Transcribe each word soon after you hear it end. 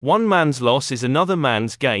One man's loss is another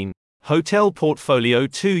man's gain. Hotel Portfolio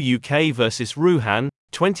 2 UK vs Ruhan,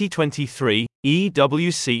 2023,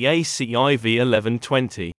 EWCA Civ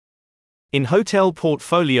 1120. In Hotel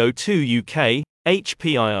Portfolio 2 UK,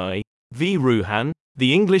 HPII v Ruhan,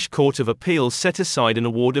 the English Court of Appeals set aside an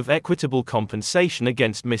award of equitable compensation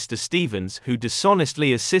against Mr Stevens, who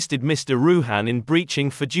dishonestly assisted Mr Ruhan in breaching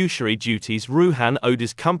fiduciary duties Ruhan owed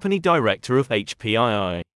as company director of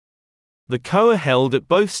HPII. The COA held at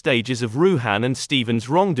both stages of Ruhan and Stevens'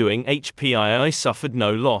 wrongdoing, HPII suffered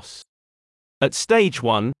no loss. At stage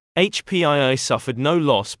 1, HPII suffered no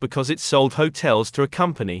loss because it sold hotels to a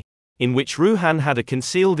company, in which Ruhan had a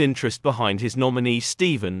concealed interest behind his nominee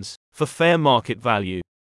Stevens, for fair market value.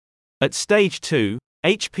 At stage 2,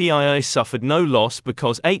 HPII suffered no loss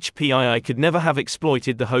because HPII could never have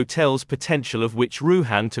exploited the hotel's potential of which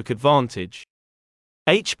Ruhan took advantage.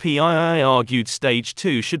 HPII argued stage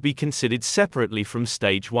 2 should be considered separately from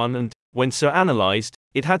stage 1 and, when so analysed,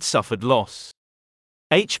 it had suffered loss.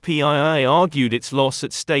 HPII argued its loss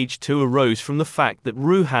at stage 2 arose from the fact that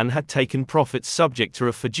Ruhan had taken profits subject to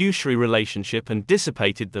a fiduciary relationship and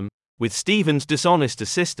dissipated them, with Stevens' dishonest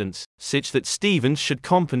assistance, such that Stevens should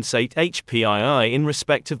compensate HPII in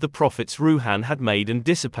respect of the profits Ruhan had made and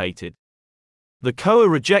dissipated. The COA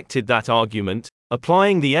rejected that argument,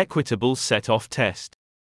 applying the equitable set-off test.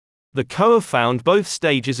 The COA found both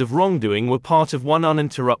stages of wrongdoing were part of one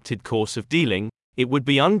uninterrupted course of dealing. It would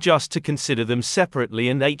be unjust to consider them separately,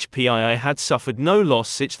 and HPII had suffered no loss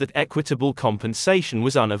such that equitable compensation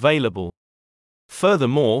was unavailable.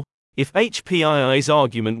 Furthermore, if HPII's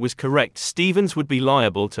argument was correct, Stevens would be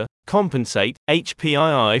liable to compensate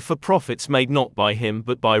HPII for profits made not by him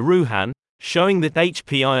but by Ruhan, showing that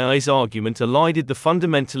HPII's argument elided the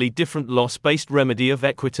fundamentally different loss-based remedy of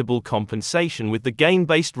equitable compensation with the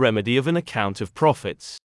gain-based remedy of an account of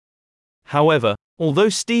profits. However, although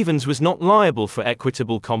Stevens was not liable for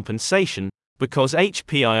equitable compensation, because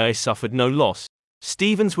HPII suffered no loss,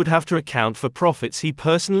 Stevens would have to account for profits he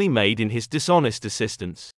personally made in his dishonest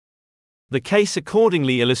assistance. The case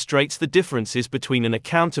accordingly illustrates the differences between an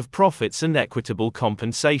account of profits and equitable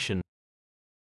compensation.